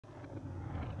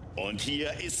Und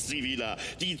hier ist sie wieder,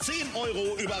 die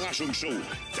 10€ Überraschungsshow.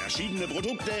 Verschiedene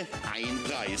Produkte, ein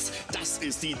Preis. Das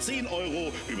ist die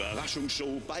 10€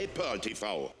 Überraschungsshow bei Pearl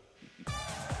TV.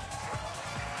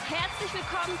 Herzlich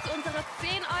willkommen zu unserer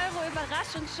 10€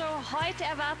 Überraschungsshow. Heute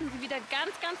erwarten Sie wieder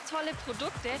ganz, ganz tolle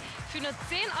Produkte für nur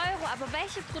 10 €. Aber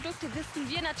welche Produkte wissen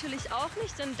wir natürlich auch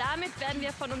nicht, denn damit werden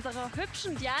wir von unserer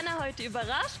hübschen Diana heute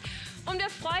überrascht. Und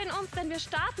wir freuen uns, denn wir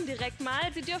starten direkt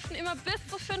mal. Sie dürfen immer bis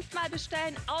zu 5-mal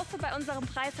bestellen, außer bei unserem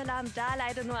Preisalarm, da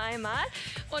leider nur einmal.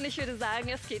 Und ich würde sagen,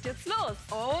 es geht jetzt los.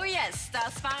 Oh yes,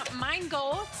 das war mein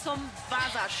Go zum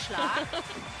Buzzerschlag.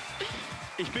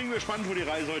 Ich bin gespannt, wo die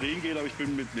Reise heute hingeht, aber ich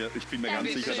bin mir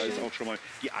ganz sicher, da ist auch schon mal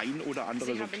die ein oder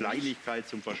andere so Kleinigkeit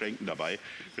zum Verschenken dabei.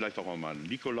 Vielleicht auch mal an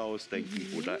Nikolaus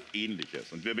denken oder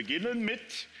Ähnliches. Und wir beginnen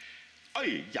mit...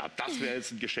 Oi, ja, das wäre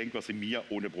jetzt ein Geschenk, was Sie mir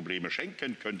ohne Probleme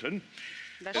schenken könnten.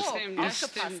 Das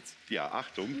stimmt. Ja,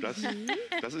 Achtung, das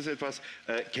ist etwas,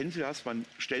 kennen Sie das? Man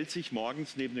stellt sich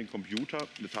morgens neben den Computer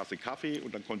eine Tasse Kaffee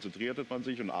und dann konzentriert man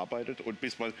sich und arbeitet und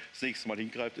bis man das nächste Mal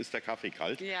hingreift, ist der Kaffee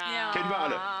kalt. Ja. Kennen wir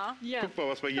alle. Ja. Guck mal,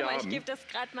 was wir hier haben. Ich gebe das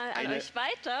gerade mal an euch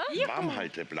weiter.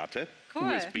 Warmhalteplatte,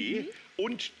 Cool. USB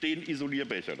und den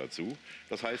Isolierbecher dazu.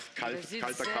 Das heißt,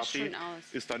 kalter Kaffee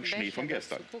ist dann Schnee von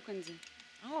gestern. Gucken Sie.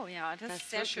 Oh ja, das ist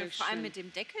sehr schön. Vor allem mit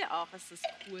dem Deckel auch ist das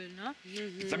cool, ne?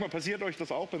 Sag mal, passiert euch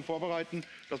das auch beim Vorbereiten,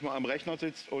 dass man am Rechner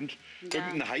sitzt und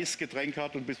irgendein Heißgetränk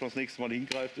hat und bis man das nächste Mal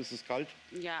hingreift, ist es kalt?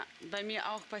 Ja, bei mir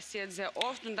auch passiert sehr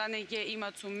oft und dann gehe ich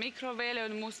immer zur Mikrowelle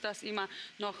und muss das immer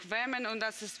noch wärmen und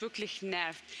das ist wirklich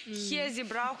nervt. Hier, Sie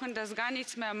brauchen das gar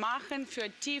nichts mehr machen für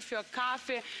Tee, für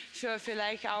Kaffee, für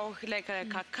vielleicht auch leckere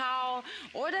Kakao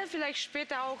oder vielleicht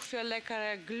später auch für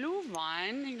leckere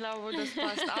Glühwein. Ich glaube, das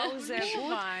passt auch sehr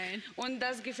gut. Und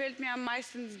das gefällt mir am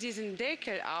meisten, diesen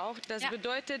Deckel auch. Das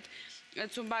bedeutet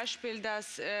zum Beispiel,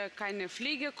 dass keine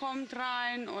Fliege kommt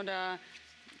rein oder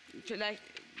vielleicht,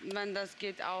 wenn das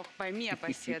geht, auch bei mir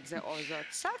passiert sehr oft so,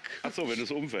 zack. Ach so, wenn es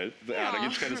umfällt. Ja, da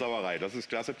gibt es keine Sauerei, das ist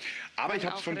klasse. Aber ich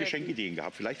habe schon Geschenkideen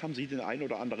gehabt. Vielleicht haben Sie den einen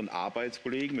oder anderen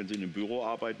Arbeitskollegen, wenn Sie in einem Büro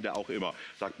arbeiten, der auch immer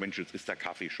sagt, Mensch, jetzt ist der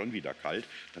Kaffee schon wieder kalt.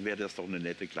 Dann wäre das doch eine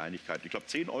nette Kleinigkeit. Ich glaube,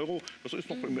 10 €, das ist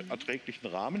noch im erträglichen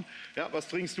Rahmen. Ja, was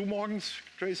trinkst du morgens,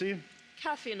 Tracy?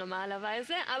 Kaffee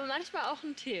normalerweise, aber manchmal auch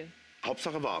einen Tee.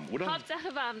 Hauptsache warm, oder?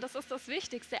 Hauptsache warm, das ist das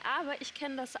Wichtigste. Aber ich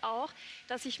kenne das auch,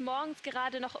 dass ich morgens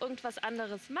gerade noch irgendwas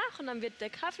anderes mache und dann wird der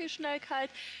Kaffee schnell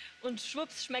kalt und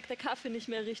schwupps schmeckt der Kaffee nicht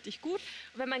mehr richtig gut.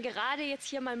 Und wenn man gerade jetzt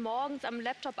hier mal morgens am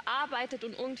Laptop arbeitet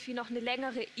und irgendwie noch eine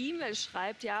längere E-Mail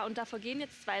schreibt, ja, und da vergehen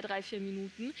jetzt 2, 3, 4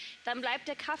 Minuten, dann bleibt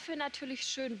der Kaffee natürlich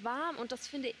schön warm und das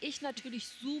finde ich natürlich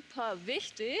super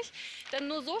wichtig, denn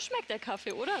nur so schmeckt der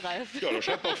Kaffee, oder Ralf? Ja, da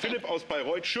schreibt auch Philipp aus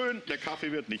Bayreuth, schön, der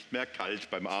Kaffee wird nicht mehr kalt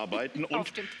beim Arbeiten.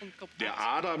 Und der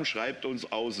Adam schreibt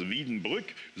uns aus Wiedenbrück,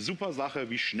 super Sache,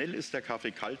 wie schnell ist der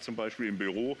Kaffee kalt, zum Beispiel im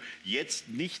Büro, jetzt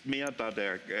nicht mehr, da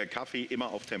der Kaffee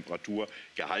immer auf Temperatur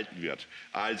gehalten wird.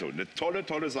 Also eine tolle,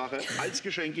 tolle Sache als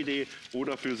Geschenkidee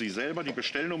oder für Sie selber. Die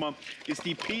Bestellnummer ist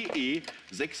die PE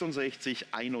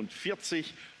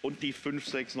 6641 und die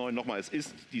 569. Nochmal, es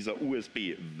ist dieser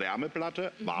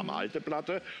USB-Wärmeplatte,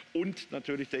 Warmhalteplatte und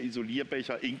natürlich der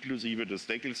Isolierbecher inklusive des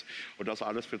Deckels und das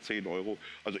alles für 10 €.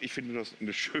 Also ich finde das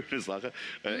eine schöne Sache.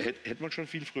 Hätte man schon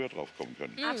viel früher drauf kommen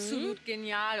können. Absolut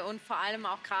genial und vor allem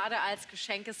auch gerade als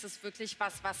Geschenk ist es wirklich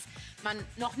was man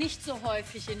noch nicht so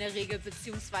häufig in der Regel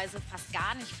beziehungsweise fast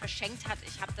gar nicht verschenkt hat.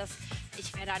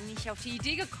 Ich wäre da nicht auf die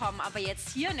Idee gekommen, aber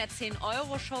jetzt hier in der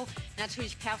 10-Euro-Show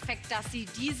natürlich perfekt, dass Sie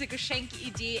diese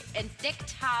Geschenkidee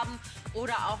entdeckt haben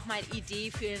oder auch mal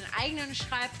Idee für Ihren eigenen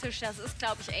Schreibtisch. Das ist,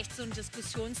 glaube ich, echt so ein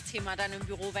Diskussionsthema dann im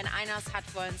Büro. Wenn einer es hat,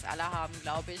 wollen es alle haben,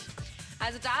 glaube ich.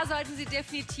 Also da sollten Sie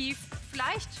definitiv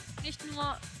vielleicht nicht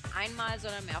nur einmal,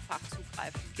 sondern mehrfach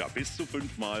zugreifen. Ja, bis zu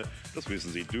 5-mal, das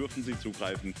wissen Sie, dürfen Sie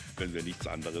zugreifen, wenn wir nichts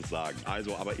anderes sagen.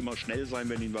 Also aber immer schnell sein,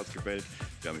 wenn Ihnen was gefällt.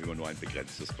 Wir haben immer nur ein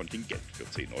begrenztes Kontingent für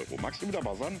 10 €. Magst du wieder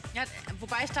buzzern? Ja,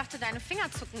 wobei ich dachte, deine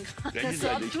Finger zucken gerade. Ja, So,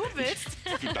 ob du willst.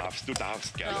 Du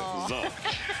darfst gerne. So.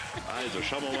 Also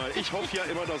schauen wir mal. Ich hoffe ja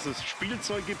immer, dass es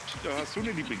Spielzeug gibt. Hast du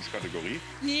eine Lieblingskategorie?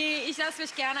 Nee, ich lasse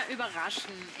mich gerne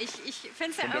überraschen. Ich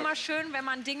finde es ja immer schön, wenn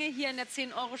man Dinge hier in der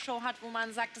 10-Euro-Show hat, wo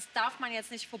man sagt, das darf man jetzt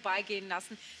nicht vorbeigehen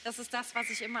lassen. Das ist das, was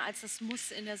ich immer als das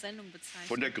Muss in der Sendung bezeichne.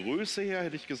 Von der Größe her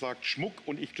hätte ich gesagt Schmuck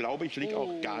und ich glaube, ich liege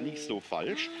auch gar nicht so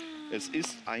falsch. Es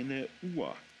ist eine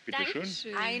Uhr. Bitte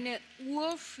schön. Eine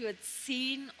Uhr für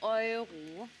 10 €.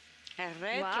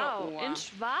 Wow, in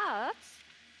schwarz.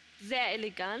 Sehr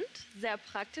elegant, sehr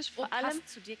praktisch. Vor allem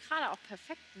passt zu dir gerade auch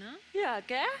perfekt, ne? Ja,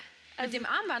 gell? Mit dem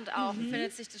Armband auch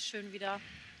findet sich das schön wieder.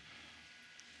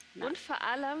 Und vor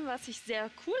allem, was ich sehr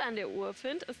cool an der Uhr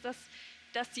finde, ist, dass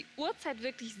dass die Uhrzeit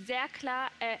wirklich sehr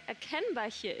klar erkennbar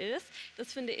hier ist.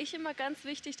 Das finde ich immer ganz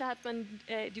wichtig. Da hat man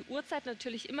die Uhrzeit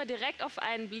natürlich immer direkt auf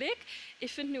einen Blick.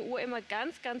 Ich finde eine Uhr immer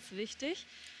ganz, ganz wichtig.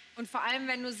 Und vor allem,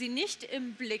 wenn du sie nicht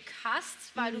im Blick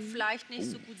hast, weil du vielleicht nicht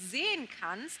so gut sehen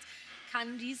kannst,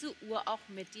 kann diese Uhr auch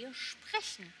mit dir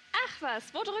sprechen. Ach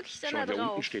was, wo drücke ich denn da Da drauf?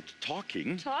 unten steht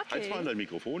Talking. Halt mal an dein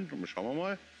Mikrofon, schauen wir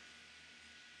mal.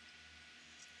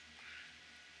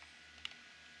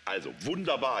 Also,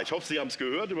 wunderbar. Ich hoffe, Sie haben es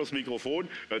gehört über das Mikrofon.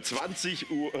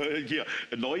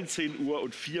 19 Uhr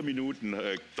und 4 Minuten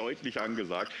deutlich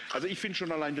angesagt. Also ich finde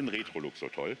schon allein den Retro-Look so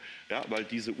toll. Ja, weil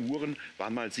diese Uhren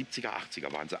waren mal 70er,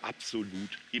 80er, waren sie absolut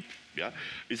hip. Ja.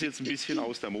 Ist jetzt ein bisschen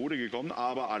aus der Mode gekommen,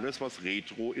 aber alles, was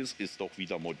Retro ist, ist doch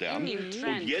wieder modern.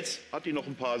 Und jetzt hat die noch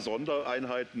ein paar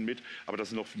Sondereinheiten mit, aber da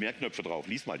sind noch mehr Knöpfe drauf.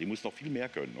 Lies mal, die muss noch viel mehr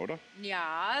können, oder?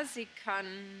 Ja, sie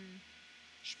kann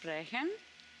sprechen.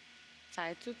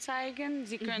 Zeit zu zeigen.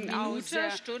 Sie können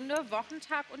Minute, Stunde,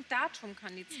 Wochentag und Datum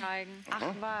kann die zeigen.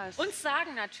 Ach was. Und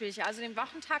sagen natürlich. Also den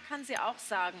Wochentag kann sie auch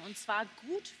sagen. Und zwar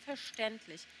gut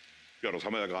verständlich. Ja, das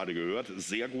haben wir ja gerade gehört.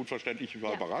 Sehr gut verständlich, ich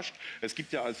war überrascht. Es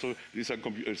gibt ja also, ist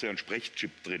ja ein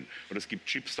Sprechchip drin. Und es gibt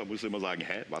Chips, da muss man immer sagen,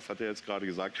 hä, was hat er jetzt gerade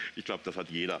gesagt? Ich glaube, das hat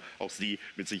jeder, auch Sie,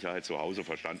 mit Sicherheit zu Hause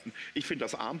verstanden. Ich finde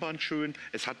das Armband schön.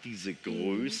 Es hat diese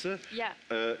Größe. Ja.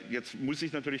 Jetzt muss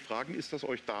ich natürlich fragen, ist das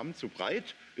euch Damen zu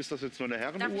breit? Ist das jetzt nur eine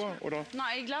Herrenuhr? Oder?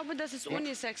 Nein, ich glaube, das ist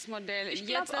Unisex-Modell.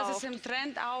 Jetzt ist es im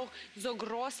Trend auch, so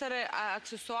größere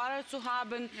Accessoires zu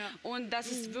haben. Ja. Und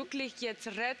das ist wirklich jetzt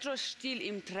Retro-Stil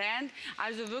im Trend.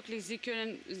 Also wirklich, Sie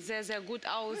können sehr, sehr gut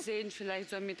aussehen, vielleicht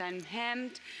so mit einem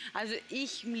Hemd. Also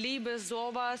ich liebe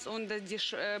sowas und die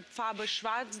Farbe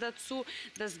Schwarz dazu,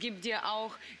 das gibt dir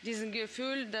auch diesen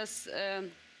Gefühl, dass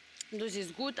du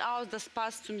siehst gut aus, das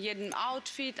passt zu jedem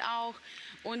Outfit auch.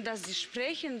 Und dass sie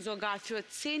sprechen sogar für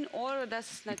 10 €,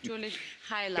 das ist natürlich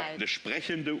Highlight. Ja, eine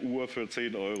sprechende Uhr für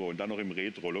 10 € und dann noch im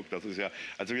Retro-Look, das ist ja,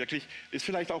 also wirklich, ist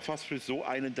vielleicht auch was für so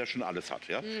einen, der schon alles hat.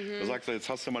 Ja? Da sagst du, jetzt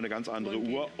hast du mal eine ganz andere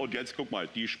Uhr und jetzt guck mal,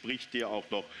 die spricht dir auch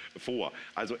noch vor.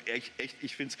 Also echt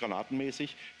ich finde es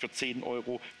granatenmäßig für 10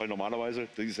 €, weil normalerweise,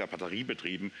 das ist ja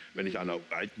batteriebetrieben, wenn ich an einer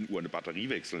alten Uhr eine Batterie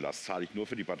wechseln lasse, zahle ich nur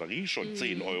für die Batterie schon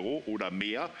 10 € oder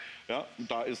mehr. Ja? Und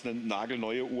da ist eine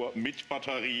nagelneue Uhr mit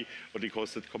Batterie und die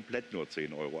kostet komplett nur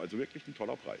 10 €. Also wirklich ein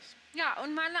toller Preis. Ja,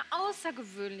 und mal eine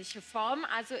außergewöhnliche Form.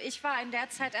 Also ich war in der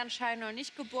Zeit anscheinend noch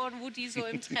nicht geboren, wo die so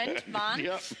im Trend waren.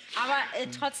 Ja. Aber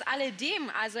trotz alledem,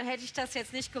 also hätte ich das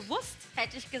jetzt nicht gewusst,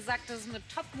 hätte ich gesagt, das ist eine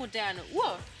topmoderne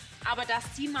Uhr. Aber dass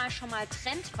die mal schon mal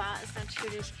Trend war, ist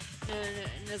natürlich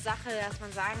eine Sache, dass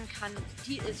man sagen kann,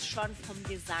 die ist schon vom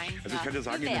Design her. Also ich kann dir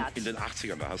sagen, in den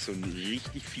 80ern, da hast du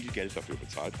richtig viel Geld dafür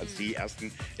bezahlt, als die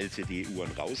ersten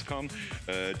LCD-Uhren rauskamen.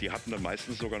 Die hatten dann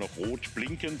meistens sogar noch rot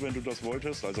blinkend, wenn du das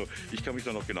wolltest. Also ich kann mich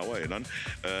da noch genau erinnern.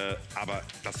 Aber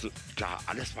das, klar,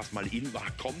 alles, was mal in war,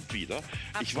 kommt wieder.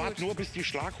 Absolut. Ich warte nur, bis die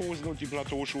Schlaghosen und die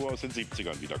Plateauschuhe aus den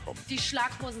 70ern wiederkommen. Die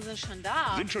Schlaghosen sind schon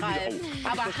da. Sind schon wieder. Oh,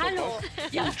 aber hallo,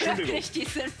 ja, wirklich, die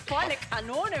sind volle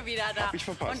Kanone wieder da. Hab ich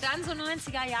verpasst. Und dann so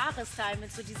 90er-Jahre-Style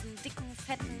mit so diesen dicken,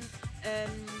 fetten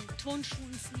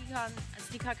Tonschuhen, Sneakern.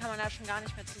 Sneaker kann man da schon gar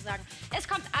nicht mehr zu sagen. Es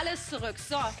kommt alles zurück.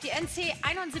 So, die NC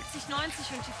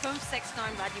 7190 und die 569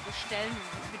 war die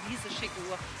Bestellnummer für diese schicke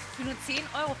Uhr. Für nur 10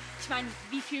 €. Ich meine,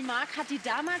 wie viel Mark hat die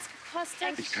damals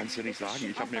gekostet? Ich kann es dir nicht sagen.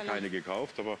 Ich habe mir keine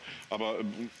gekauft, aber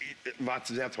war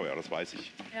sehr teuer, das weiß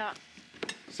ich. Ja.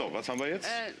 So, was haben wir jetzt?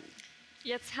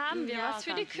 Jetzt haben wir was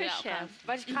für die Küche.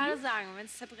 Wollte ich gerade sagen, wenn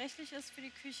es zerbrechlich ist, für die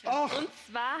Küche. Ach. Und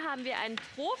zwar haben wir einen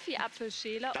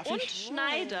Profi-Apfelschäler und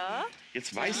Schneider.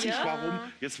 Jetzt weiß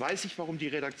ich, warum die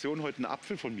Redaktion heute einen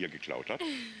Apfel von mir geklaut hat.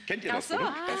 Kennt ihr das? So,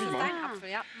 das ist dein Apfel,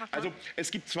 ja. Mach mal. Also es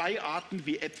gibt 2 Arten,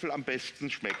 wie Äpfel am besten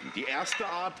schmecken. Die erste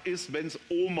Art ist, wenn es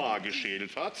Oma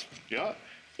geschält hat. Ja?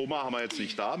 Oma haben wir jetzt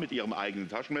nicht da mit ihrem eigenen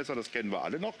Taschenmesser, das kennen wir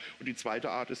alle noch. Und die zweite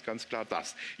Art ist ganz klar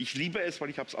das. Ich liebe es, weil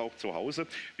ich habe es auch zu Hause.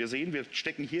 Wir sehen, wir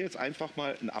stecken hier jetzt einfach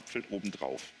mal einen Apfel oben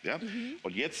drauf. Ja?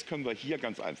 Und jetzt können wir hier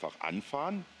ganz einfach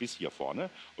anfahren, bis hier vorne.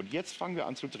 Und jetzt fangen wir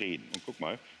an zu drehen. Und guck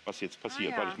mal, was jetzt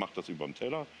passiert. Weil ich mache das über dem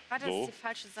Teller. Warte, das ist die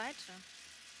falsche Seite.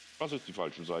 Was ist die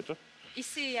falsche Seite? Ich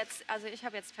sehe jetzt, also ich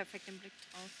habe jetzt perfekt den Blick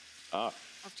drauf. Auf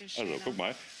den Schäler. Also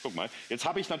guck mal. Jetzt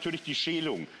habe ich natürlich die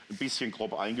Schälung ein bisschen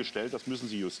grob eingestellt. Das müssen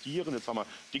Sie justieren. Jetzt haben wir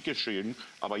dicke Schälen.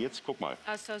 Aber jetzt guck mal.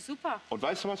 Das ist doch super. Und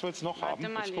weißt du, was wir jetzt noch haben?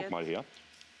 Jetzt guck mal her.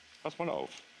 Pass mal auf.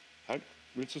 Halt,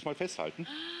 willst du es mal festhalten?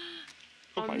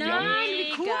 Guck mal,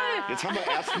 wie cool. Jetzt haben wir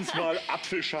erstens mal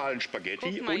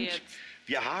Apfelschalen-Spaghetti und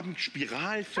wir haben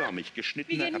spiralförmig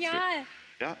geschnittene Äpfel.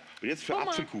 Ja, und jetzt für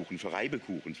Apfelkuchen, für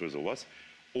Reibekuchen, für sowas.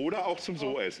 Oder auch zum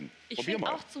So-Essen. Ich finde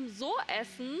auch zum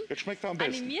So-Essen Jetzt schmeckt er am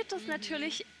besten. animiert das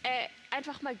natürlich,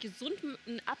 einfach mal gesund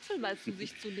einen Apfel mal zu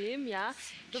sich zu nehmen, ja.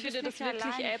 Ich finde das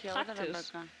wirklich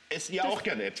praktisch. Esst ihr auch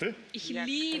gerne Äpfel? Ich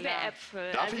liebe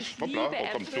Äpfel. Darf ich? Hoppla,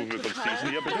 komm, du willst uns lesen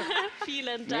hier bitte.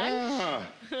 Vielen Dank.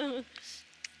 Ja.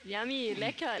 Yummy,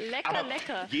 lecker, Aber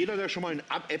lecker. jeder, der schon mal einen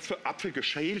Apfel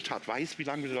geschält hat, weiß, wie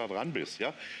lange du da dran bist.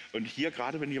 Ja? Und hier,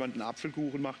 gerade wenn jemand einen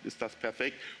Apfelkuchen macht, ist das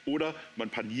perfekt. Oder man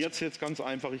paniert es jetzt ganz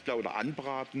einfach, ich glaube, oder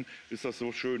anbraten, ist das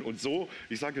so schön. Und so,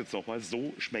 ich sage jetzt noch mal,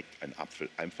 so schmeckt ein Apfel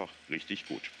einfach richtig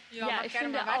gut. Ja, ich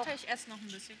finde mal auch. weiter, ich esse noch ein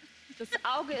bisschen. Das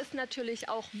Auge ist natürlich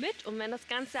auch mit. Und wenn das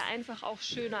Ganze einfach auch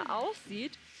schöner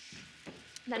aussieht,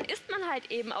 dann isst man halt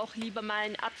eben auch lieber mal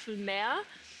einen Apfel mehr.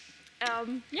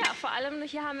 Ja, vor allem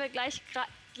hier haben wir gleich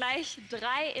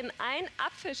 3 in 1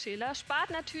 Apfelschäler. Spart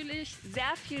natürlich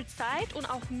sehr viel Zeit und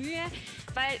auch Mühe,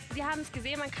 weil Sie haben es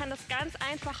gesehen, man kann das ganz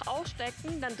einfach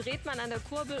ausstecken, dann dreht man an der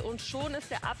Kurbel und schon ist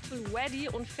der Apfel ready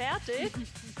und fertig.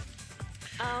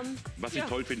 Was ich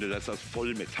toll finde, das ist das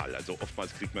Vollmetall. Also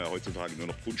oftmals kriegt man ja heutzutage nur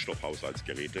noch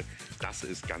Kunststoffhaushaltsgeräte. Das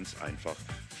ist ganz einfach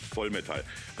Vollmetall.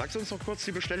 Sagst du uns noch kurz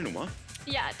die Bestellnummer?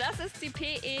 Ja, das ist die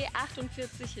PE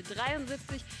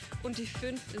 4873 und die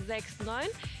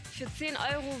 569. Für 10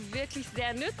 € wirklich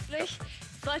sehr nützlich.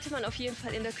 Sollte man auf jeden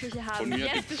Fall in der Küche haben.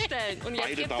 Jetzt bestellen. Und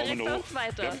jetzt geht's direkt los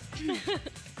weiter. Ja.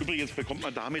 Übrigens bekommt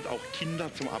man damit auch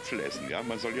Kinder zum Apfelessen. Ja?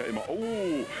 Man soll ja immer,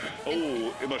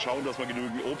 immer schauen, dass man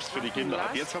genügend Obst für die Kinder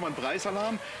hat. Jetzt haben wir einen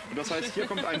Preisalarm. Und das heißt, hier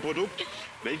kommt ein Produkt,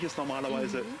 welches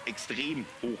normalerweise extrem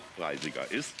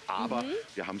hochpreisiger ist. Aber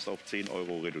wir haben es auf 10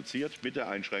 € reduziert mit der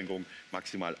Einschränkung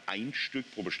maximal 1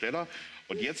 Stück pro Besteller.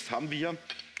 Und jetzt haben wir,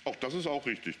 auch das ist auch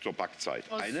richtig, zur Backzeit.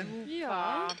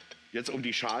 Ja. Jetzt um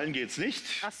die Schalen geht es nicht.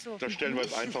 Ach so. Das stellen wir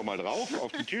jetzt einfach mal drauf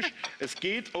auf den Tisch. Es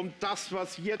geht um das,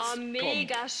 was jetzt kommt.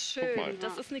 Mega schön.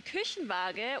 Das ist eine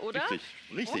Küchenwaage, oder?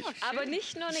 Richtig. Aber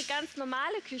nicht nur eine ganz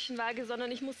normale Küchenwaage,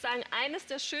 sondern ich muss sagen, eines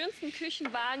der schönsten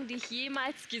Küchenwagen, die ich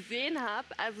jemals gesehen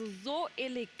habe. Also so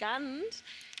elegant.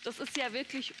 Das ist ja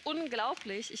wirklich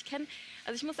unglaublich.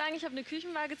 Ich muss sagen, ich habe eine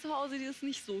Küchenwaage zu Hause, die ist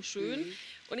nicht so schön.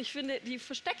 Und ich finde, die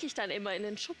verstecke ich dann immer in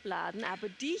den Schubladen. Aber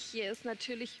die hier ist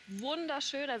natürlich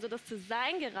wunderschön. Also das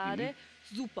Design gerade,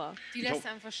 super. Die lässt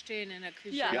einfach stehen in der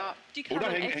Küche. Ja. Die kann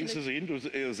Oder man echt hängst du sehen,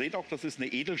 du seht auch, das ist eine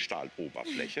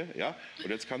Edelstahloberfläche. Ja? Und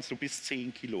jetzt kannst du bis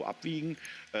 10 Kilo abwiegen,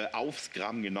 aufs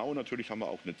Gramm genau. Natürlich haben wir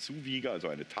auch eine Zuwiege, also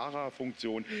eine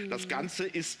Tara-Funktion. Das Ganze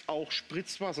ist auch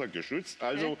spritzwassergeschützt,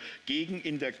 also gegen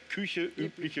in der Küche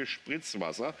übliche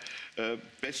Spritzwasser.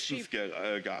 Bestens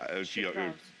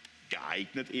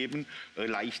geeignet eben,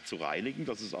 leicht zu reinigen.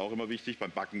 Das ist auch immer wichtig.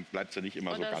 Beim Backen bleibt es ja nicht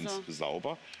immer so ganz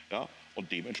sauber. Ja?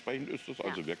 Und dementsprechend ist das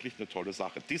also wirklich eine tolle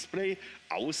Sache. Display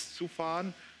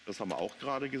auszufahren, das haben wir auch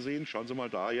gerade gesehen. Schauen Sie mal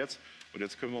da jetzt. Und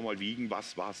jetzt können wir mal wiegen,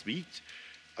 was wiegt.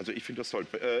 Also ich finde das toll.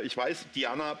 Ich weiß,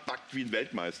 Diana backt wie ein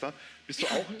Weltmeister. Bist du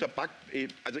auch der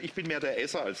Also ich bin mehr der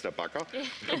Esser als der Backer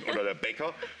oder der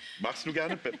Bäcker. Machst du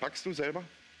gerne? Backst du selber?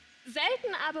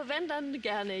 Selten, aber wenn, dann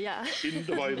gerne, ja. In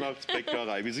der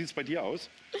Weihnachtsbäckerei. Wie sieht es bei dir aus?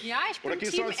 Ja, ich bin Oder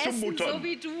gehst Team du als zum Essen, Muttern? so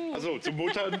wie du. Also zum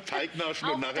Muttern, Teignaschen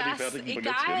und nachher die fertigen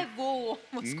Plätzchen. Egal wo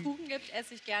es Kuchen gibt,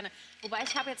 esse ich gerne. Wobei,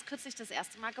 ich habe jetzt kürzlich das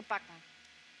erste Mal gebacken.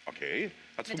 Okay,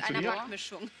 hat's Mit funktioniert? einer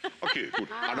Backmischung. Okay,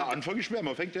 gut. An der Anfang ist schwer,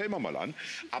 man fängt ja immer mal an.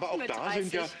 Aber auch Mit da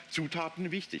sind 30. ja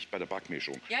Zutaten wichtig bei der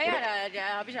Backmischung. Ja,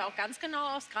 da habe ich auch ganz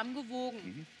genau aufs Gramm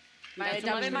gewogen. Weil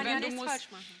Ja, da will man ja du nichts musst, falsch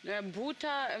machen.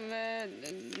 Butter,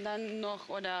 dann noch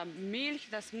oder Milch,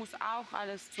 das muss auch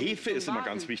alles zum Hefe ist immer Backen.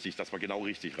 ganz wichtig, dass man genau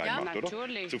richtig reinmacht, oder?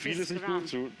 natürlich. Zu viel Das ist nicht Gramm. gut.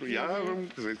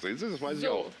 Sehen Sie, das weiß ich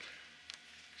auch.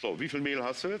 So, wie viel Mehl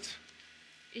hast du jetzt?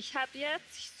 Ich habe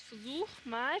jetzt, ich versuche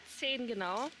mal 10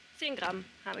 genau. 10 Gramm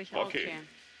habe ich auch. Okay.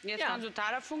 Jetzt kannst du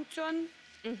Tara-Funktion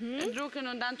drücken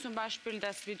und dann zum Beispiel,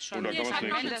 das wird schon... Und dann kann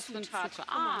man noch das eine von Zutat.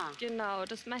 Zucker. Genau,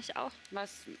 das mache ich auch.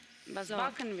 Was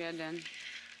backen wir denn?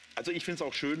 Also ich finde es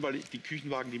auch schön, weil die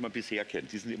Küchenwagen, die man bisher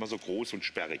kennt, die sind immer so groß und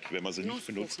sperrig. Wenn man sie nicht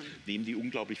benutzt, nehmen die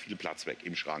unglaublich viel Platz weg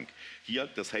im Schrank. Hier,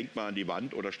 das hängt man an die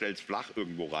Wand oder stellt es flach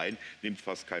irgendwo rein, nimmt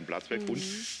fast keinen Platz weg und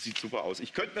sieht super aus.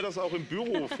 Ich könnte mir das auch im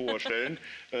Büro vorstellen,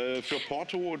 für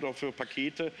Porto oder für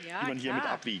Pakete, die man hier mit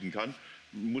abwiegen kann.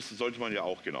 Sollte man ja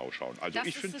auch genau schauen. Also Das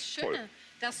ich ist finde das es Schöne, toll.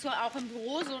 dass du auch im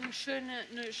Büro so eine schöne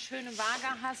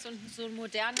Waage hast und so ein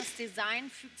modernes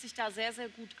Design fügt sich da sehr, sehr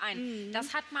gut ein.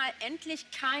 Das hat mal endlich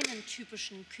keinen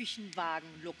typischen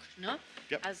Küchenwagen-Look. Ne?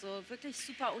 Ja. Also wirklich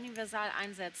super universal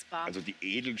einsetzbar. Also die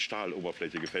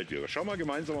Edelstahloberfläche gefällt mir. Schau mal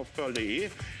gemeinsam auf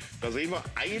pearl.de. Da sehen wir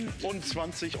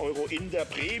 21 € in der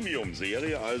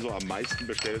Premium-Serie, also am meisten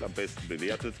bestellt, am besten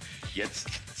bewertet. Jetzt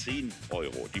 10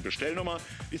 €. Die Bestellnummer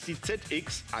ist die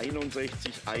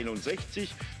ZX6161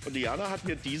 und Diana hat mir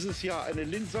dir dieses Jahr eine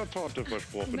Linsertorte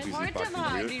versprochen, die sie Heute backen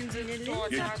mal will.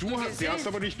 Linsentorte. Ja, die hast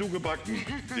aber nicht du gebacken.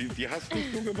 Die hast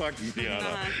nicht du gebacken,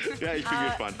 Diana. Ja, ich bin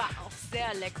gespannt. War auch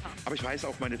sehr lecker. Aber ich weiß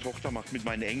auch, meine Tochter macht mit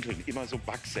meinen Enkeln immer so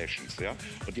Backsessions, ja.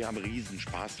 Und die haben riesen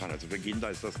Spaß dran. Also für Kinder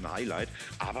ist das ein Highlight.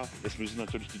 Aber es müssen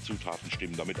natürlich die Zutaten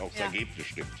stimmen, damit auch das Ergebnis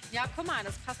stimmt. Ja, guck mal,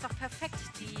 das passt doch perfekt.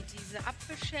 Diese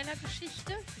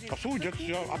Apfelschäler-Geschichte. Ach so, jetzt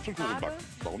ja Apfelkuchen backen.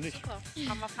 Warum nicht? Super.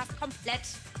 Haben wir fast komplett.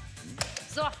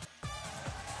 So.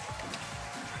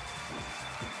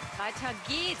 Weiter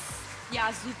geht's.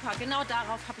 Ja, super. Genau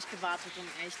darauf habe ich gewartet, um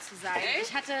ehrlich zu sein. Echt?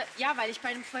 Ich hatte, ja, weil ich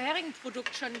bei dem vorherigen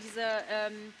Produkt schon diese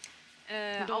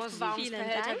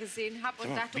Aufbewahrungsbehälter Dank. gesehen habe und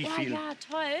Sag mal, dachte, wie oh viel- ja,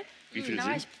 toll. wie viel Da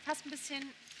war ich sind? fast ein bisschen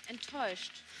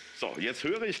enttäuscht. So, jetzt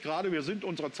höre ich gerade, wir sind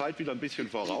unserer Zeit wieder ein bisschen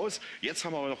voraus. Jetzt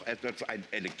haben wir noch ein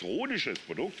elektronisches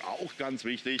Produkt, auch ganz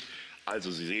wichtig.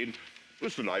 Also Sie sehen,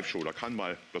 das ist eine Live-Show, da kann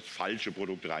mal das falsche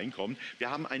Produkt reinkommen.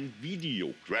 Wir haben einen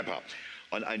Videograbber.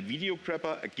 Und ein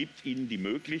Videograbber gibt Ihnen die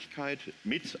Möglichkeit,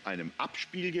 mit einem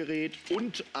Abspielgerät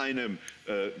und einem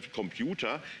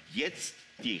Computer jetzt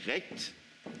direkt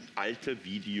alte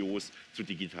Videos zu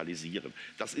digitalisieren.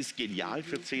 Das ist genial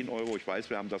für 10 Euro. Ich weiß,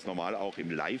 wir haben das normal auch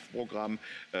im Live-Programm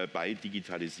bei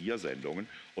Digitalisiersendungen.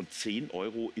 Und 10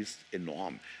 Euro ist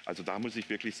enorm. Also da muss ich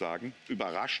wirklich sagen,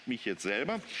 überrascht mich jetzt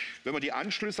selber. Wenn wir die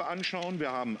Anschlüsse anschauen,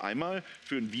 wir haben einmal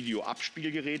für ein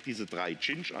Videoabspielgerät diese 3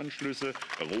 Cinch-Anschlüsse,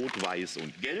 rot, weiß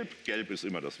und gelb. Gelb ist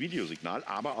immer das Videosignal,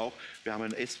 aber auch wir haben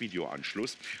einen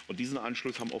S-Video-Anschluss. Und diesen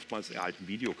Anschluss haben oftmals die alten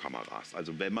Videokameras.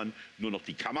 Also wenn man nur noch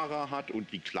die Kamera hat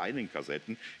und die kleinen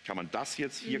Kassetten, kann man das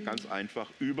jetzt hier ganz einfach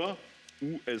über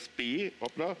USB,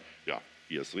 hoppla, ja,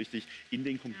 hier ist richtig, in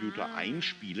den Computer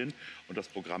einspielen. Und das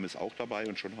Programm ist auch dabei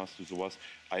und schon hast du sowas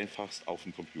einfachst auf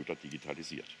dem Computer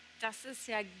digitalisiert. Das ist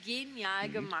ja genial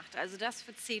gemacht. Also das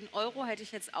für 10 Euro hätte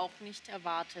ich jetzt auch nicht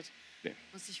erwartet. Nee.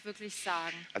 Muss ich wirklich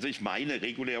sagen. Also ich meine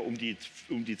regulär um die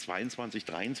 22,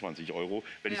 23 Euro,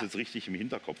 wenn ich es jetzt richtig im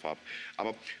Hinterkopf habe.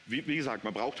 Aber wie gesagt,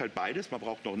 man braucht halt beides. Man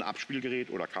braucht noch ein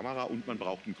Abspielgerät oder Kamera und man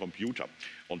braucht einen Computer.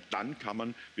 Und dann kann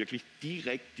man wirklich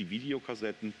direkt die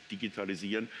Videokassetten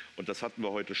digitalisieren. Und das hatten wir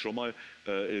heute schon mal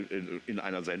in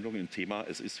einer Sendung im Thema,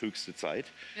 es ist höchste Zeit.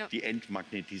 Ja. Die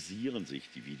entmagnetisieren sich,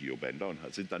 die Videobänder, und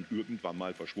sind dann irgendwann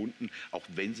mal verschwunden, auch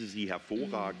wenn sie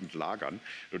hervorragend lagern.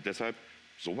 Und deshalb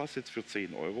sowas jetzt für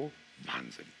 10 Euro,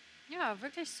 Wahnsinn. Ja,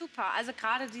 wirklich super. Also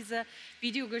gerade diese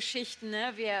Videogeschichten,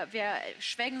 ne? Wir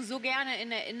schwelgen so gerne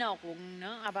in Erinnerungen,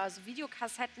 ne? Aber so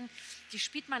Videokassetten, die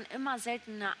spielt man immer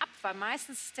seltener ab, weil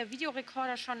meistens ist der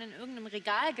Videorekorder schon in irgendeinem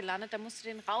Regal gelandet, da musst du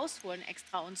den rausholen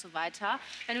extra und so weiter.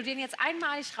 Wenn du den jetzt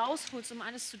einmalig rausholst, um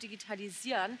alles zu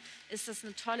digitalisieren, ist das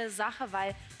eine tolle Sache,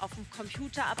 weil auf dem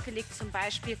Computer abgelegt zum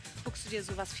Beispiel, guckst du dir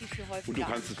sowas viel, viel häufiger Und du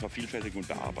kannst an. es vervielfältigen und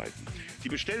bearbeiten. Die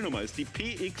Bestellnummer ist die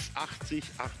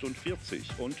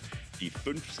PX8048 und die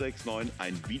 569,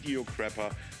 ein Videocrapper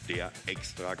der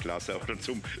Extraklasse oder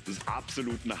zum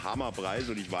absoluten Hammerpreis.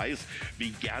 Und ich weiß,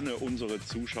 wie gerne unsere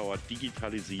Zuschauer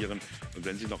digitalisieren. Und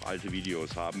wenn sie noch alte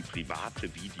Videos haben, private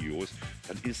Videos,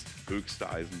 dann ist höchste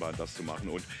Eisenbahn, das zu machen.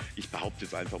 Und ich behaupte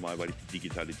jetzt einfach mal, weil ich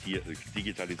die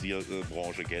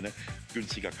Digitalisierbranche kenne,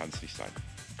 günstiger kann es nicht sein.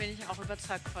 Bin ich auch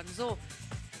überzeugt von. So,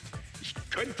 Ich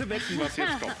könnte wetten, was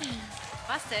jetzt kommt.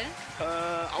 was denn?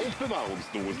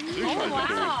 Aufbewahrungsdosen, Oh,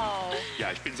 Frischhaltedosen. wow.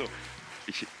 Ja, ich bin so...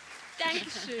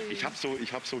 Dankeschön. Ich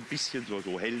habe so ein bisschen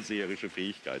so hellseherische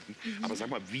Fähigkeiten. Aber sag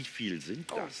mal, wie viel sind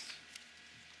das?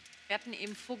 Wir hatten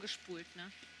eben vorgespult,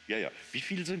 ne? Ja, ja. Wie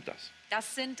viel sind das?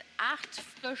 Das sind 8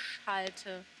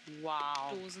 Frischhaltedosen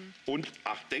Wow. Und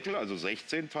 8 Deckel, also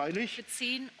 16-teilig. für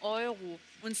 10 Euro.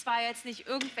 Und zwar jetzt nicht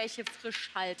irgendwelche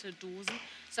Frischhaltedosen,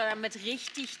 sondern mit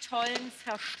richtig tollen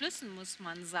Verschlüssen, muss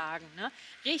man sagen. Ne?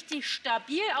 Richtig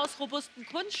stabil aus robustem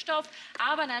Kunststoff,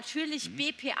 aber natürlich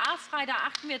BPA-frei, da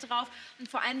achten wir drauf. Und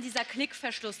vor allem dieser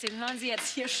Klickverschluss, den hören Sie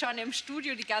jetzt hier schon im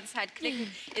Studio die ganze Zeit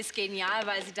klicken, ist genial,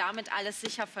 weil Sie damit alles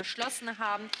sicher verschlossen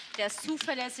haben. Der ist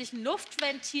zuverlässig, ein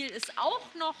Luftventil ist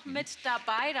auch noch mit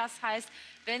dabei, das heißt,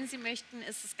 wenn Sie möchten,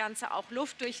 ist das Ganze auch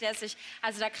luftdurchlässig.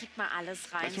 Also da kriegt man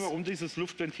alles rein. Weißt du, warum dieses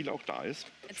Luftventil auch da ist?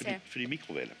 Erzähl. Für die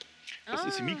Mikrowelle. Das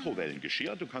ist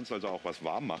Mikrowellengeschirr, du kannst also auch was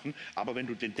warm machen, aber wenn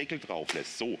du den Deckel drauf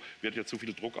lässt, so wird ja zu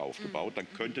viel Druck aufgebaut,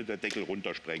 dann könnte der Deckel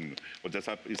runtersprengen. Und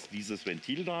deshalb ist dieses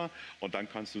Ventil da und dann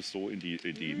kannst du es so in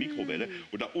die Mikrowelle.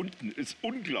 Und da unten ist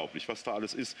unglaublich, was da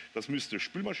alles ist. Das müsste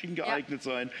Spülmaschinen geeignet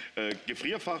sein,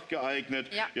 Gefrierfach geeignet,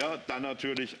 ja. Dann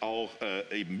natürlich auch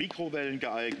eben Mikrowellen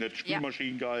geeignet,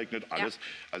 Spülmaschinen geeignet, alles.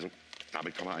 Also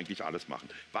damit kann man eigentlich alles machen.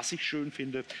 Was ich schön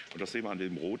finde, und das sehen wir an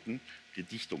dem roten, die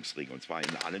Dichtungsring, und zwar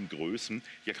in allen Größen.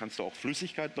 Hier kannst du auch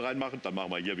Flüssigkeiten reinmachen, dann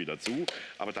machen wir hier wieder zu.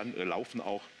 Aber dann laufen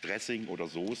auch Dressing oder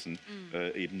Soßen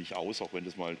eben nicht aus, auch wenn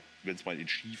es mal in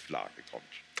Schieflage kommt.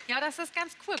 Ja, das ist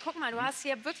ganz cool. Guck mal, du hast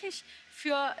hier wirklich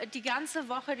für die ganze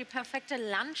Woche die perfekte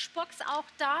Lunchbox auch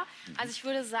da. Also ich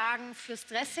würde sagen, fürs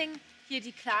Dressing hier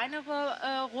die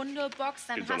kleinere runde Box.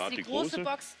 Dann hast du die große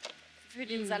Box für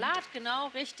den Salat, genau,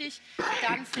 richtig.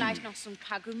 Dann vielleicht noch so ein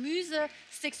paar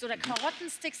Gemüsesticks oder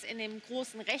Karottensticks in dem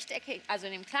großen rechteckigen, also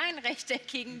in dem kleinen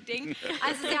rechteckigen Ding.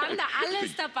 Also sie haben da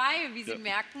alles dabei, wie Sie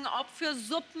merken, ob für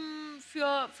Suppen,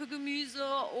 für Gemüse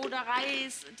oder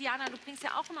Reis. Diana, du bringst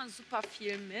ja auch immer super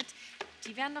viel mit.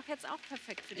 Die wären doch jetzt auch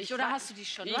perfekt für dich. Oder hast du die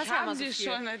schon? Ich habe die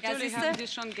schon, natürlich habe die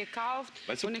schon gekauft.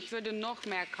 Weißt du? Und ich würde noch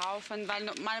mehr kaufen,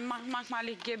 weil manchmal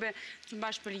ich gebe zum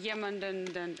Beispiel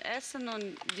jemandem den Essen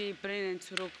und die bringen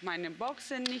zurück meine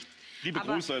Boxen nicht. Liebe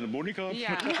Grüße an Monika.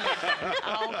 Ja,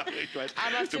 auch. Ich weiß.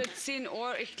 Aber für 10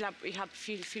 Euro, ich glaube, ich habe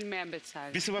viel mehr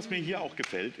bezahlt. Wisst ihr, was mir hier auch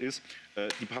gefällt, ist,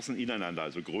 die passen ineinander,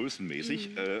 also größenmäßig,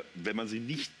 wenn man sie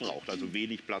nicht braucht. Also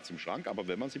wenig Platz im Schrank, aber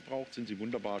wenn man sie braucht, sind sie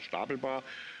wunderbar stapelbar.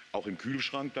 Auch im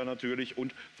Kühlschrank dann natürlich,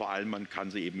 und vor allem, man kann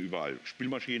sie eben überall,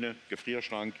 Spülmaschine,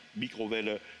 Gefrierschrank,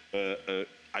 Mikrowelle,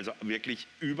 also wirklich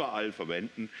überall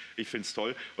verwenden. Ich finde es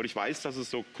toll. Und ich weiß, dass es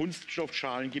so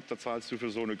Kunststoffschalen gibt, da zahlst du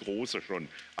für so eine große schon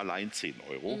allein 10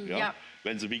 Euro, ja,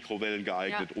 wenn sie Mikrowellen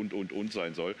geeignet und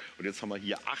sein soll. Und jetzt haben wir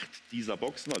hier 8 dieser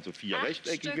Boxen, also 4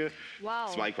 rechteckige,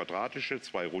 2 quadratische,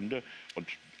 2 runde und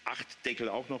 8 Deckel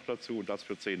auch noch dazu, und das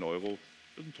für 10 Euro.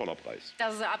 Das ist ein toller Preis.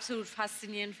 Das ist absolut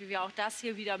faszinierend, wie wir auch das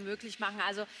hier wieder möglich machen.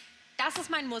 Also das ist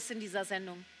mein Muss in dieser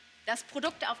Sendung. Das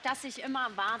Produkt, auf das ich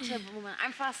immer warte, wo man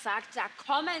einfach sagt, da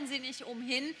kommen Sie nicht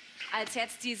umhin, als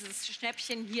jetzt dieses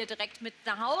Schnäppchen hier direkt mit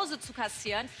nach Hause zu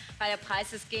kassieren, weil der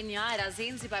Preis ist genial. Da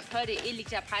sehen Sie, bei pearl.de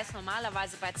liegt der Preis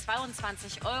normalerweise bei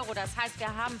 22 Euro. Das heißt,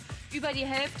 wir haben über die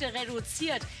Hälfte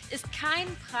reduziert. Ist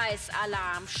kein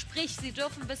Preisalarm. Sprich, Sie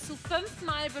dürfen bis zu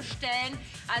 5-mal bestellen.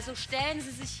 Also stellen Sie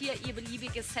sich hier Ihr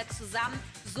beliebiges Set zusammen.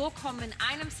 So kommen in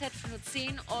einem Set für nur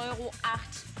 10 Euro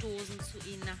 8 Dosen zu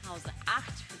Ihnen nach Hause. 8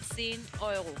 für 10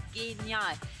 Euro.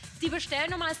 Genial. Die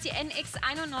Bestellnummer ist die NX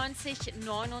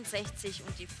 9169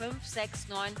 und die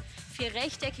 569. 4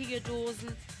 rechteckige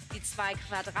Dosen, die 2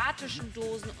 quadratischen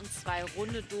Dosen und 2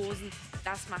 runde Dosen.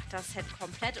 Das macht das Set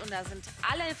komplett, und da sind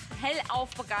alle hellauf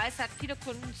begeistert. Viele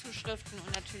Kundenzuschriften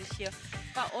und natürlich hier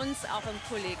bei uns auch im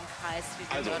Kollegenkreis.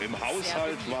 Also im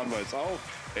Haushalt waren wir jetzt auch,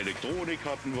 Elektronik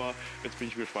hatten wir. Jetzt bin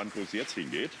ich gespannt, wo es jetzt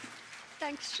hingeht.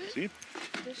 Dankeschön. Sie?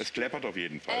 Es klappert auf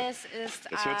jeden Fall. Es ist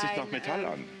das hört sich nach Metall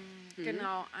an.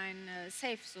 Genau, ein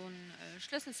Safe, so ein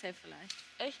Schlüsselsafe vielleicht.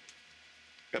 Echt?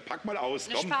 Ja, pack mal aus,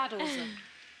 Eine komm. Spardose.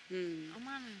 Oh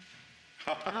Mann.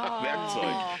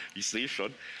 Werkzeug. Ich sehe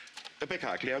schon. Rebecca,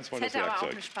 erklär uns mal das Hätte aber auch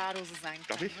Werkzeug. eine Spardose sein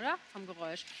Darf können, ich? oder? Vom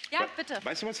Geräusch. Ja, bitte.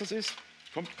 Weißt du, was das ist?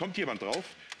 Kommt jemand drauf?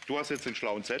 Du hast jetzt den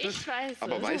schlauen Zettel. Ich weiß es.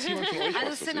 Aber weiß jemand von euch, Also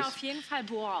was es das sind ist? auf jeden Fall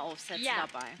Bohreraufsätze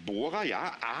dabei. Bohrer,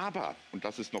 ja, aber, und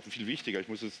das ist noch viel wichtiger, ich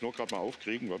muss jetzt nur gerade mal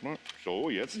aufkriegen, warte mal, so,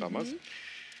 jetzt haben wir es.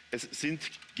 Es sind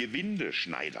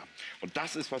Gewindeschneider. Und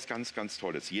das ist was ganz, ganz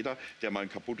Tolles. Jeder, der mal ein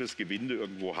kaputtes Gewinde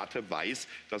irgendwo hatte, weiß,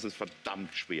 dass es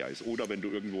verdammt schwer ist. Oder wenn du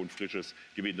irgendwo ein frisches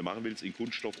Gewinde machen willst, in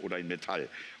Kunststoff oder in Metall.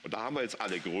 Und da haben wir jetzt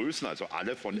alle Größen, also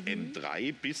alle von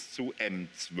M3 bis zu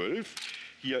M12.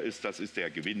 Das ist der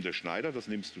Gewindeschneider, das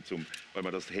nimmst du weil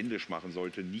man das händisch machen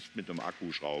sollte, nicht mit einem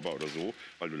Akkuschrauber oder so,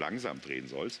 weil du langsam drehen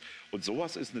sollst. Und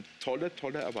sowas ist eine tolle,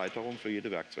 tolle Erweiterung für jede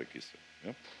Werkzeugkiste.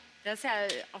 Ja? Das ist ja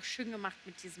auch schön gemacht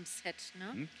mit diesem Set,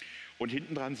 ne? Und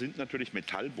hinten dran sind natürlich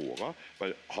Metallbohrer,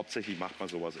 weil hauptsächlich macht man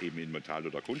sowas eben in Metall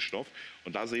oder Kunststoff.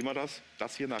 Und da sehen wir das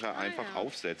hier nachher einfach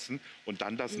aufsetzen und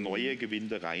dann das neue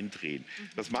Gewinde reindrehen.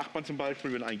 Das macht man zum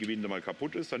Beispiel, wenn ein Gewinde mal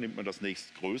kaputt ist, dann nimmt man das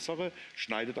nächstgrößere,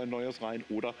 schneidet ein neues rein,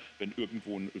 oder wenn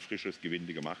irgendwo ein frisches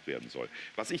Gewinde gemacht werden soll.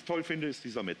 Was ich toll finde, ist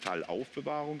dieser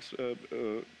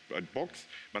Metallaufbewahrungsbox.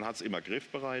 Man hat es immer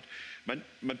griffbereit. Man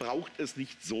braucht es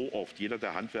nicht so oft. Jeder,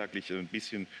 der handwerklich ein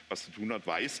bisschen was zu tun hat,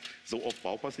 weiß, so oft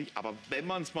braucht man es nicht. Aber wenn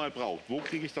man es mal braucht, wo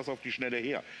kriege ich das auf die Schnelle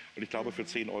her? Und ich glaube, für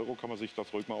 10 Euro kann man sich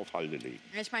das ruhig mal auf Halde legen.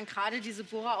 Ja, ich meine, gerade diese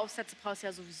Bohreraufsätze brauchst du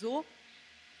ja sowieso.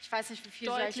 Ich weiß nicht, wie viel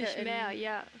Deutlich solche mehr,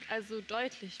 ja. Also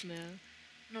deutlich mehr.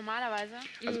 Normalerweise?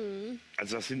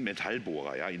 Also das sind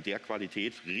Metallbohrer, ja. In der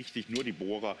Qualität richtig nur die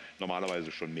Bohrer normalerweise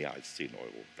schon mehr als 10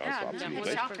 Euro. Da hast du absolut hätte ich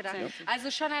recht. auch gedacht.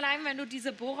 Also schon allein, wenn du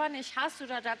diese Bohrer nicht hast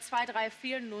oder da 2, 3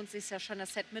 fehlen, lohnt es sich ja schon,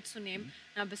 das Set mitzunehmen.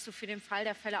 Dann bist du für den Fall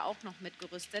der Fälle auch noch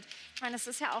mitgerüstet. Ich meine, das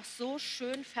ist ja auch so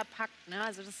schön verpackt, ne?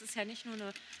 Also das ist ja nicht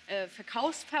nur eine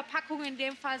Verkaufsverpackung in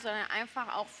dem Fall, sondern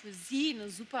einfach auch für Sie eine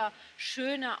super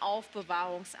schöne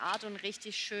Aufbewahrungsart und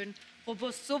richtig schön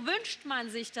robust. So wünscht man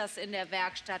sich das in der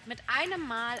Werkstatt. Mit einem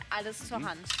Mal alles zur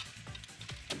Hand.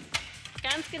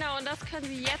 Ganz genau, und das können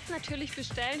Sie jetzt natürlich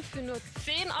bestellen für nur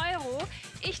 10 €.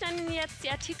 Ich nenne Ihnen jetzt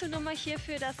die Artikelnummer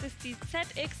hierfür, das ist die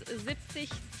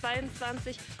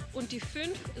ZX7022 und die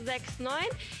 569.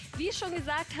 Wie schon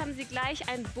gesagt, haben Sie gleich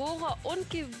ein Bohrer- und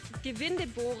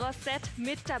Gewindebohrer-Set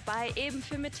mit dabei, eben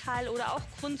für Metall oder auch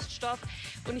Kunststoff.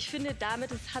 Und ich finde, damit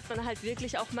hat man halt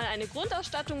wirklich auch mal eine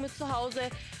Grundausstattung mit zu Hause.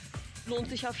 Lohnt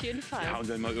sich auf jeden Fall. Ja, und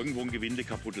wenn mal irgendwo ein Gewinde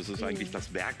kaputt ist, ist eigentlich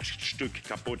das Werkstück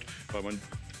kaputt, weil man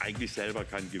eigentlich selber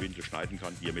kein Gewinde schneiden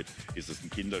kann. Hiermit ist es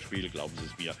ein Kinderspiel, glauben Sie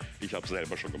es mir. Ich habe es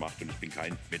selber schon gemacht und ich bin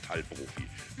kein Metallprofi.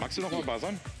 Magst du noch mal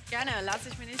buzzern? Gerne, lasse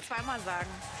ich mir nicht zweimal sagen.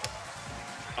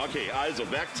 Okay, also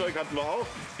Werkzeug hatten wir auch.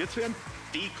 Jetzt wäre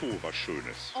Deko was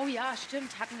Schönes. Oh ja,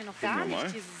 stimmt, hatten wir noch Gucken gar wir mal.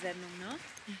 nicht, diese Sendung, ne?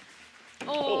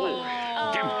 Diana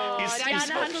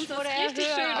hat uns was richtig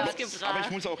Schönes gebracht. Aber ich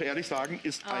muss auch ehrlich sagen,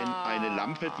 ist eine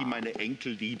Lampe, die meine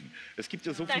Enkel lieben. Es gibt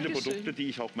ja so viele Produkte, die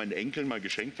ich auch meinen Enkeln mal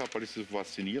geschenkt habe, weil ich sie so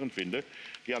faszinierend finde.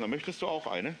 Diana, möchtest du auch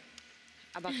eine?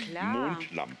 Aber klar.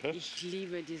 Mondlampe. Ich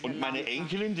liebe diese Und meine Lampe.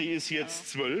 Enkelin, die ist jetzt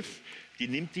 12, die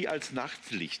nimmt die als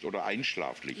Nachtlicht oder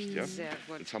Einschlaflicht. Ja? Sehr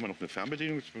gut. Jetzt haben wir noch eine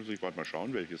Fernbedienung. Jetzt muss ich gerade mal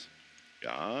schauen, welches.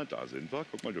 Ja, da sind wir.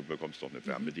 Guck mal, du bekommst doch eine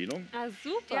Fernbedienung. Ah,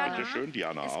 super. Ja, Bitte schön,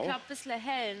 Diana ist, auch. glaube ein bisschen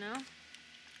hell, ne?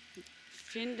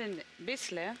 Finden ein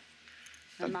bisschen.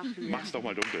 Dann machen wir. Mach's doch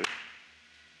mal dunkel.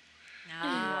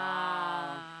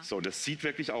 So, das sieht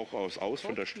wirklich auch aus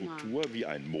von der Struktur wie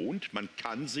ein Mond. Man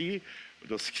kann sie,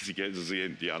 Sie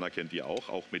sehen, Diana kennt die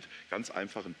auch mit ganz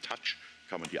einfachen Touch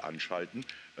kann man die anschalten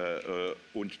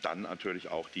und dann natürlich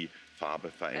auch die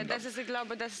Farbe verändern. Das ist, ich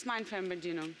glaube, das ist meine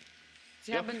Fernbedienung.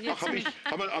 Sie Ja, haben jetzt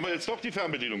haben wir jetzt doch die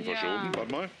Fernbedienung verschoben?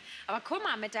 Warte mal. Aber guck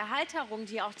mal, mit der Halterung,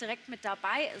 die auch direkt mit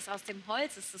dabei ist, aus dem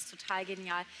Holz, ist das total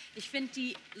genial. Ich finde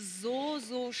die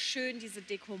so schön, diese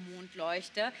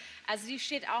Deko-Mondleuchte. Also die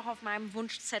steht auch auf meinem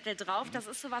Wunschzettel drauf. Das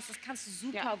ist sowas, das kannst du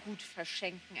super gut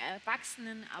verschenken.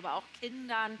 Erwachsenen, aber auch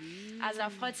Kindern. Also da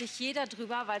freut sich jeder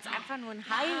drüber, weil es einfach nur ein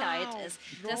Highlight ist.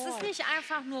 Das ist nicht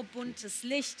einfach nur buntes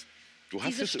Licht. Du hast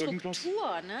Diese jetzt irgendwas.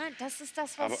 Struktur, ne? Das ist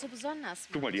das, was so besonders macht.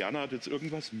 Guck mal, Diana hat jetzt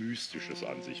irgendwas Mystisches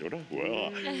an sich, oder?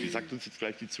 Wow. Die sagt uns jetzt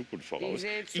gleich die Zukunft voraus.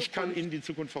 Ich kann Ihnen die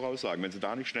Zukunft voraussagen. Wenn Sie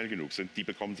da nicht schnell genug sind, die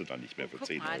bekommen Sie dann nicht mehr für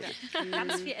 10 Mal, €.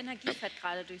 ganz viel Energie fährt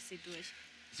gerade durch sie durch.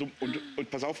 So, und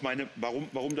pass auf,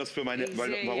 warum das für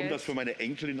meine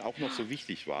Enkelin auch noch so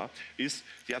wichtig war, ist,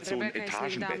 sie hat so ein Rebecca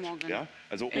ist Etagenbett. Ja?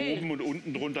 Also oben und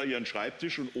unten drunter ihren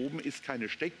Schreibtisch und oben ist keine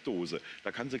Steckdose.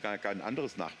 Da kann sie gar kein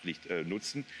anderes Nachtlicht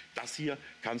nutzen. Das hier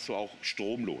kannst du auch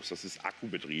stromlos, das ist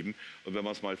akkubetrieben. Und wenn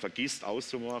man es mal vergisst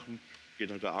auszumachen,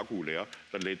 geht halt der Akku leer,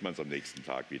 dann lädt man es am nächsten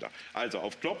Tag wieder. Also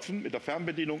auf Klopfen mit der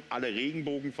Fernbedienung, alle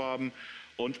Regenbogenfarben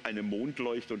und eine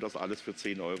Mondleuchte und das alles für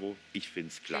 10 €. Ich finde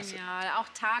es klasse. Genial, auch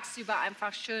tagsüber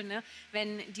einfach schön, ne?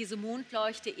 Wenn diese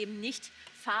Mondleuchte eben nicht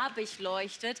farbig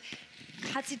leuchtet,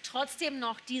 hat sie trotzdem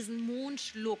noch diesen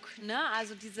Mondlook, ne?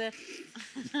 Also diese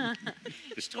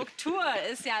Struktur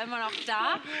ist ja immer noch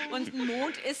da und ein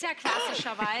Mond ist ja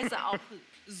klassischerweise auch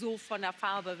so von der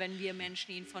Farbe, wenn wir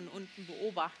Menschen ihn von unten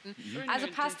beobachten. Also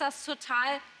passt das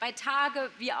total bei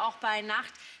Tage wie auch bei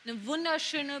Nacht. Eine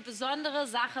wunderschöne, besondere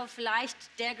Sache, vielleicht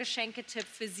der Geschenketipp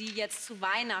für Sie jetzt zu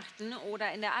Weihnachten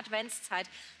oder in der Adventszeit.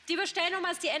 Die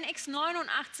Bestellnummer ist die NX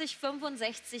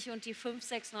 8965 und die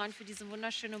 569 für diese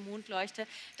wunderschöne Mondleuchte.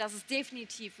 Das ist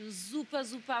definitiv ein super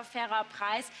fairer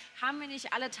Preis. Haben wir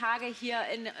nicht alle Tage hier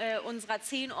in unserer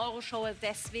 10-Euro-Show.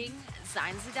 Deswegen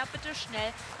seien Sie da bitte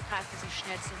schnell. Greifen Sie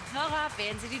schnell zum Hörer.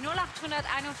 Wählen Sie die 0800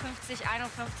 51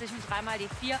 51 und dreimal die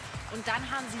 4. Und dann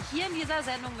haben Sie hier in dieser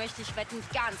Sendung, möchte ich wetten,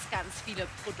 ganz viele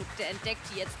Produkte entdeckt,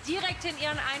 die jetzt direkt in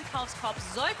Ihren Einkaufskorb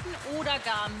sollten oder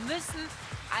gar müssen.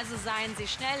 Also seien Sie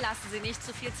schnell, lassen Sie nicht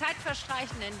zu viel Zeit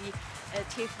verstreichen, denn die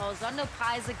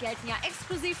TV-Sonderpreise gelten ja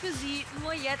exklusiv für Sie.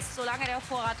 Nur jetzt, solange der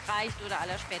Vorrat reicht oder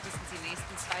allerspätestens die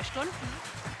nächsten 2 Stunden.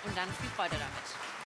 Und dann viel Freude damit.